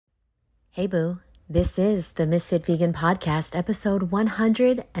Hey boo, this is the Misfit Vegan Podcast, episode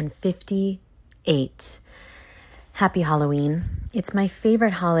 158. Happy Halloween. It's my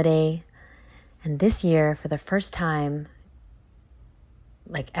favorite holiday, and this year, for the first time,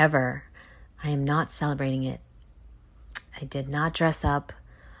 like ever, I am not celebrating it. I did not dress up.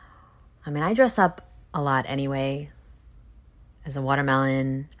 I dress up a lot anyway, as a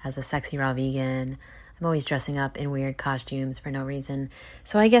watermelon, as a sexy raw vegan. I'm always dressing up in weird costumes for no reason.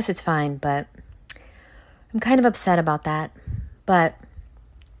 So I guess it's fine, but I'm kind of upset about that. But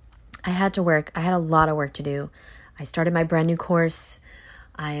I had to work. I had a lot of work to do. I started my brand new course.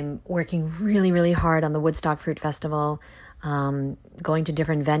 I'm working really, really hard on the Woodstock Fruit Festival, going to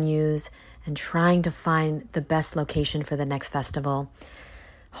different venues and trying to find the best location for the next festival.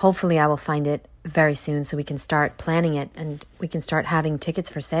 Hopefully I will find it very soon so we can start planning it and we can start having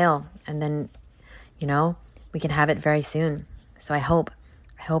tickets for sale. And then we can have it very soon. So I hope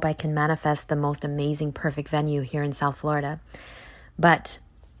I can manifest the most amazing, perfect venue here in South Florida. But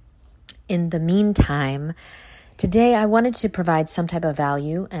in the meantime, today I wanted to provide some type of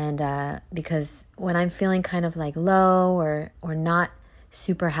value. And because when I'm feeling kind of like low or not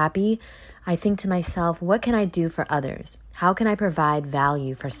super happy, I think to myself, what can I do for others? How can I provide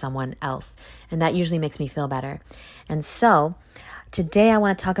value for someone else? And that usually makes me feel better. And so today I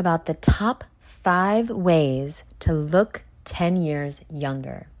want to talk about the top 5 ways to look 10 years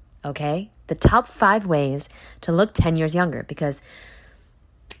younger, okay? The top 5 ways to look 10 years younger, because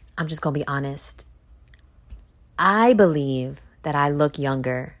I'm just going to be honest. I believe that I look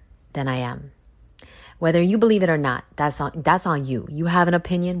younger than I am. Whether you believe it or not, that's on you. You have an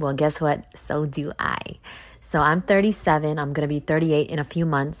opinion? Well, guess what? So do I. So I'm 37. I'm going to be 38 in a few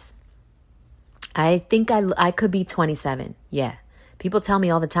months. I think I could be 27. Yeah. People tell me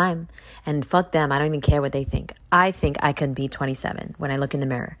all the time, and fuck them. I don't even care what they think. I think I could be 27 when I look in the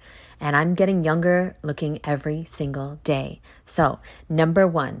mirror, and I'm getting younger looking every single day. So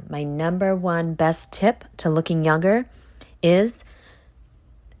my number one best tip to looking younger is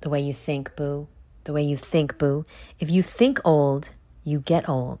the way you think, boo. The way you think, boo. If you think old, you get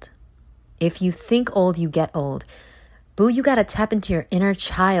old. If you think old, you get old. Boo, you got to tap into your inner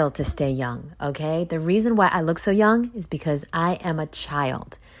child to stay young, okay? The reason why I look so young is because I am a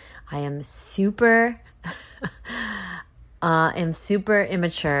child. I am super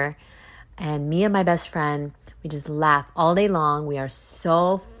immature. And me and my best friend, we just laugh all day long. We are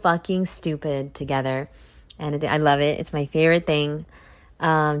so fucking stupid together. And I love it. It's my favorite thing.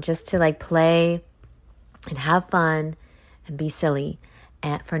 Just to like play and have fun and be silly.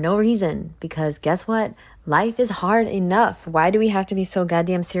 And for no reason, because guess what? Life is hard enough. Why do we have to be so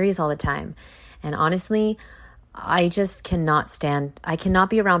goddamn serious all the time? And honestly, I just cannot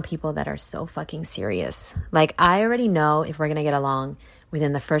be around people that are so fucking serious. Like, I already know if we're going to get along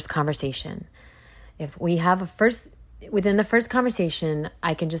within the first conversation. If we have within the first conversation,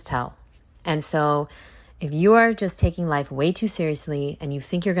 I can just tell. And so if you are just taking life way too seriously and you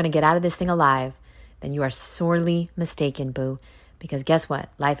think you're going to get out of this thing alive, then you are sorely mistaken, boo. Because guess what?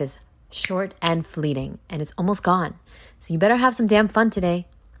 Life is short and fleeting, and it's almost gone. So you better have some damn fun today.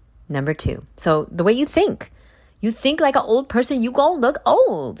 Number 2. So the way you think like an old person, you gonna look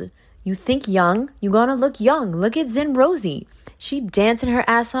old. You think young, you gonna look young. Look at Zen Rosie. She dancing her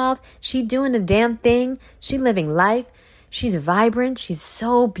ass off. She doing the damn thing. She living life. She's vibrant. She's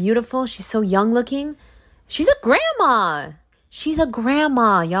so beautiful. She's so young looking. She's a grandma. She's a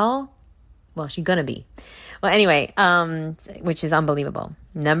grandma, y'all. Well, she's gonna be. Well, anyway, which is unbelievable.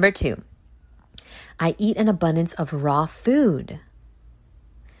 Number 2, I eat an abundance of raw food.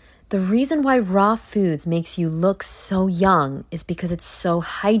 The reason why raw foods makes you look so young is because it's so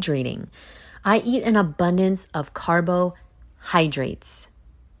hydrating. I eat an abundance of carbohydrates.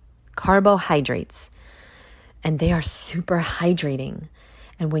 And they are super hydrating.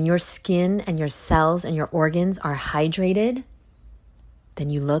 And when your skin and your cells and your organs are hydrated,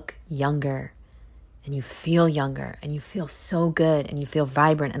 then you look younger. And you feel younger, and you feel so good, and you feel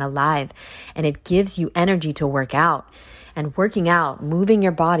vibrant and alive, and it gives you energy to work out. And working out, moving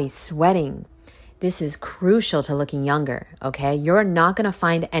your body, sweating, this is crucial to looking younger, okay? You're not going to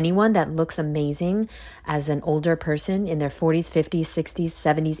find anyone that looks amazing as an older person in their 40s, 50s, 60s,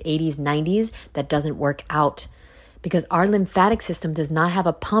 70s, 80s, 90s that doesn't work out. Because our lymphatic system does not have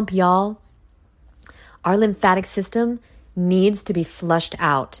a pump, y'all. Our lymphatic system needs to be flushed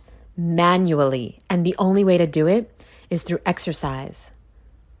out manually. And the only way to do it is through exercise.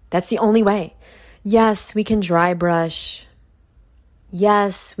 That's the only way. Yes, we can dry brush.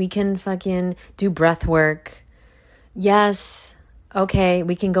 Yes, we can fucking do breath work. Yes, okay,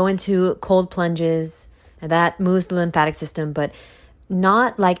 we can go into cold plunges and that moves the lymphatic system, but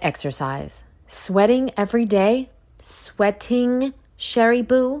not like exercise. Sweating every day, sweating, Sherry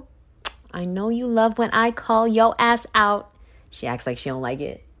Boo. I know you love when I call your ass out. She acts like she don't like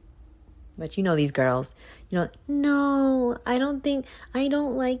it. But you know these girls. You know, no, I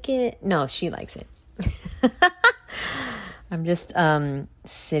don't like it. No, she likes it. I'm just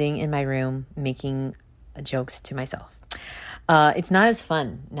sitting in my room making jokes to myself. It's not as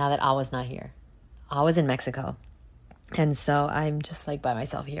fun now that Awa's not here. Awa's in Mexico. And so I'm just like by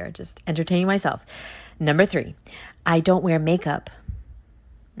myself here, just entertaining myself. Number 3, I don't wear makeup.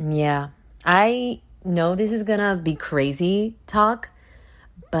 Yeah, I know this is gonna be crazy talk,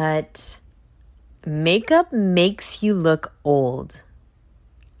 but makeup makes you look old.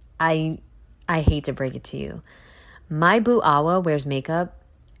 I hate to break it to you. My boo Awa wears makeup,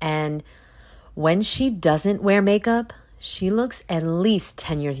 and when she doesn't wear makeup, she looks at least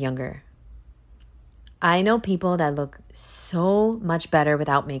 10 years younger. I know people that look so much better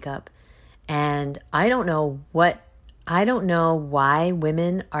without makeup, and I don't know why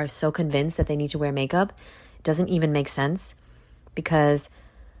women are so convinced that they need to wear makeup. It doesn't even make sense, because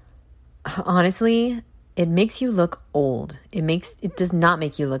honestly, it makes you look old. It does not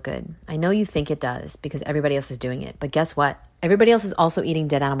make you look good. I know you think it does because everybody else is doing it, but guess what? Everybody else is also eating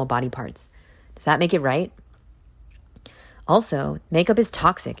dead animal body parts. Does that make it right? Also, makeup is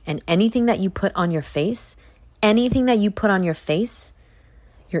toxic, and anything that you put on your face,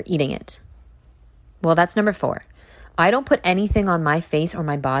 you're eating it. Well, that's number 4. I don't put anything on my face or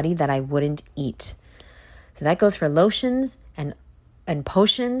my body that I wouldn't eat. So that goes for lotions and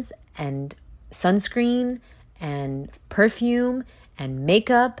potions and sunscreen and perfume and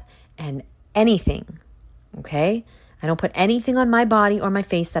makeup and anything. Okay? I don't put anything on my body or my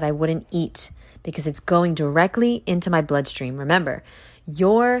face that I wouldn't eat, because it's going directly into my bloodstream. Remember,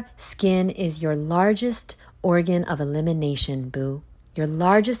 your skin is your largest organ of elimination, boo. Your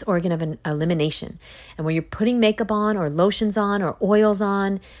largest organ of an elimination. And when you're putting makeup on or lotions on or oils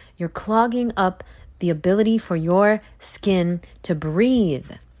on, you're clogging up the ability for your skin to breathe.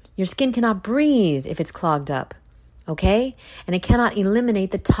 Your skin cannot breathe if it's clogged up, okay? And it cannot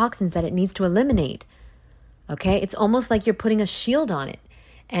eliminate the toxins that it needs to eliminate, okay? It's almost like you're putting a shield on it.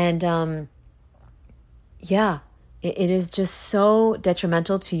 And yeah, it is just so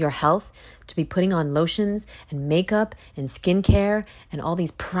detrimental to your health to be putting on lotions and makeup and skincare and all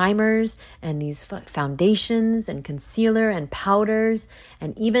these primers and these foundations and concealer and powders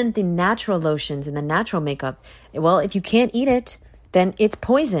and even the natural lotions and the natural makeup. Well, if you can't eat it, then it's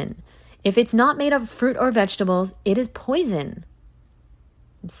poison. If it's not made of fruit or vegetables, it is poison.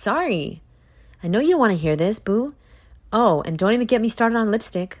 I'm sorry. I know you don't want to hear this, boo. Oh, and don't even get me started on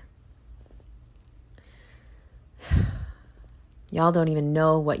lipstick. Y'all don't even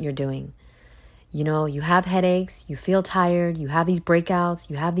know what you're doing. You know, you have headaches, you feel tired, you have these breakouts,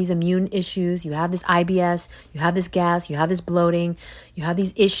 you have these immune issues, you have this IBS, you have this gas, you have this bloating, you have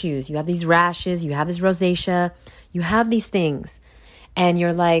these issues, you have these rashes, you have this rosacea, you have these things. And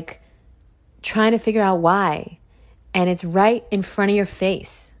you're like trying to figure out why. And it's right in front of your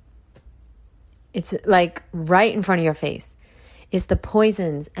face. It's like right in front of your face. It's the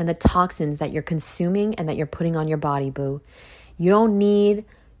poisons and the toxins that you're consuming and that you're putting on your body, boo. You don't need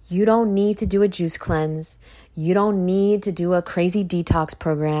to do a juice cleanse. You don't need to do a crazy detox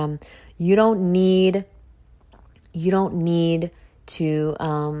program. You don't need to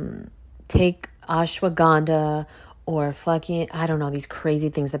take ashwagandha or fucking, I don't know, these crazy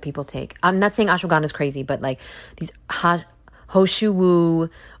things that people take. I'm not saying ashwagandha is crazy, but like these hoshu wu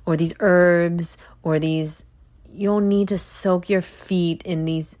or these herbs or these, you don't need to soak your feet in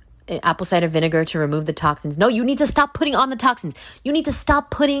these apple cider vinegar to remove the toxins. No, you need to stop putting on the toxins. You need to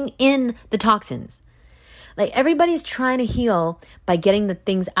stop putting in the toxins. Like everybody's trying to heal by getting the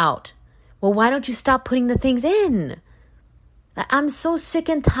things out. Well, why don't you stop putting the things in? I'm so sick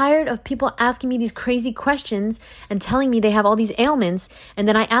and tired of people asking me these crazy questions and telling me they have all these ailments, and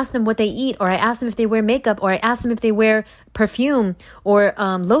then I ask them what they eat, or I ask them if they wear makeup, or I ask them if they wear perfume or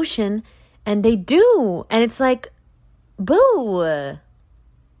lotion, and they do. And it's like, boo,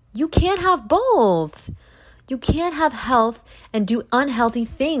 you can't have both. You can't have health and do unhealthy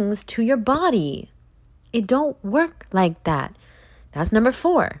things to your body. It don't work like that. That's number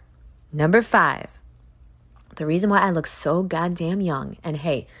 4. Number 5. The reason why I look so goddamn young, and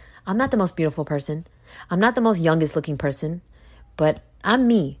hey, I'm not the most beautiful person. I'm not the most youngest looking person, but I'm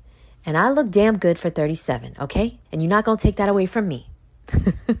me. And I look damn good for 37, okay? And you're not going to take that away from me.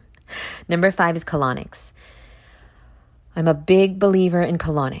 Number 5 is colonics. I'm a big believer in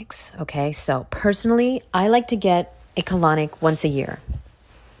colonics, okay? So personally, I like to get a colonic once a year.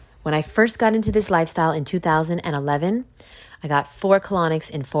 When I first got into this lifestyle in 2011, I got 4 colonics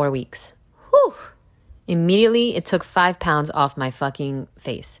in 4 weeks. Whew! Immediately, it took 5 pounds off my fucking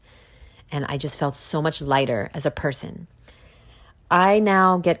face. And I just felt so much lighter as a person. I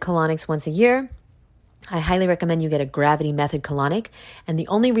now get colonics once a year. I highly recommend you get a Gravity Method colonic. And the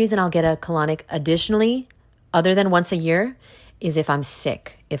only reason I'll get a colonic additionally, other than once a year, is if I'm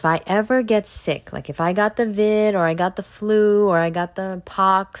sick. If I ever get sick, like if I got the vid or I got the flu or I got the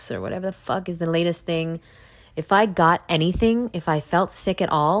pox or whatever the fuck is the latest thing, if I got anything, if I felt sick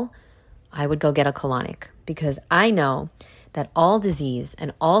at all, I would go get a colonic, because I know that all disease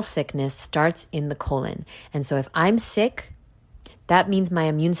and all sickness starts in the colon. And so if I'm sick, that means my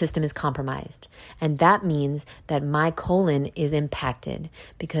immune system is compromised. And that means that my colon is impacted.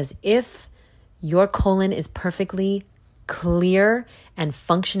 Because if your colon is perfectly clear and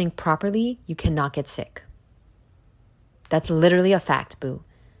functioning properly, you cannot get sick. That's literally a fact, boo.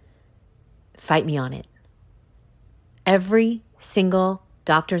 Fight me on it. Every single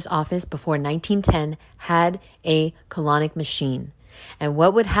doctor's office before 1910 had a colonic machine. And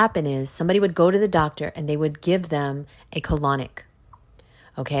what would happen is somebody would go to the doctor and they would give them a colonic.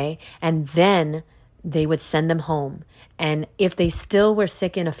 Okay? And then they would send them home. And if they still were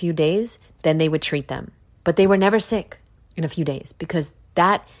sick in a few days, then they would treat them. But they were never sick in a few days, because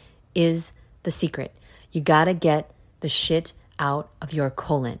that is the secret. You gotta get the shit out of your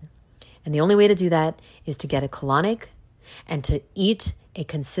colon. And the only way to do that is to get a colonic and to eat a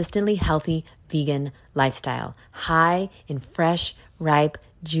consistently healthy vegan lifestyle, high in fresh, ripe,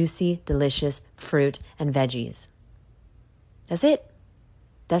 juicy, delicious fruit and veggies. That's it.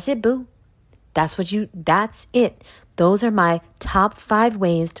 That's it, boo. That's it. Those are my top 5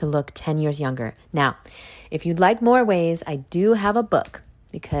 ways to look 10 years younger. Now, if you'd like more ways, I do have a book,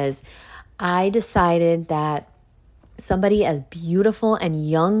 because I decided that somebody as beautiful and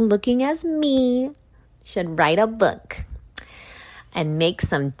young looking as me should write a book and make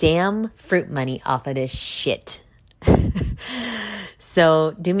some damn fruit money off of this shit.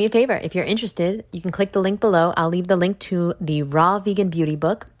 So do me a favor. If you're interested, you can click the link below. I'll leave the link to the Raw Vegan Beauty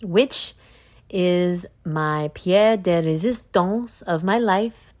book, which is my pièce de résistance of my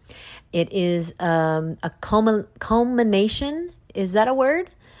life. It is a culmination, is that a word?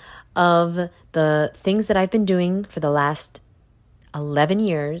 Of the things that I've been doing for the last 11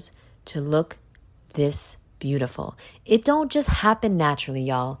 years to look this beautiful. It don't just happen naturally,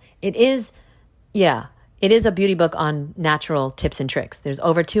 y'all. It is a beauty book on natural tips and tricks. There's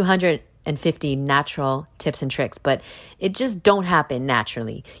over 250 natural tips and tricks, but it just don't happen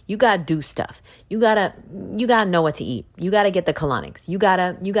naturally. You gotta do stuff. You gotta know what to eat. You gotta get the colonics. You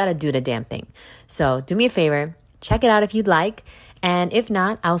gotta do the damn thing. So do me a favor, check it out if you'd like. And if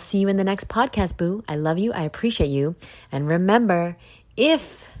not, I'll see you in the next podcast, boo. I love you. I appreciate you. And remember,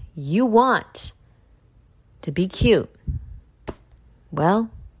 if you want to be cute,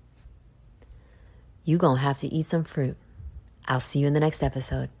 well, you gonna have to eat some fruit. I'll see you in the next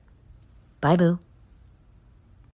episode. Bye, boo.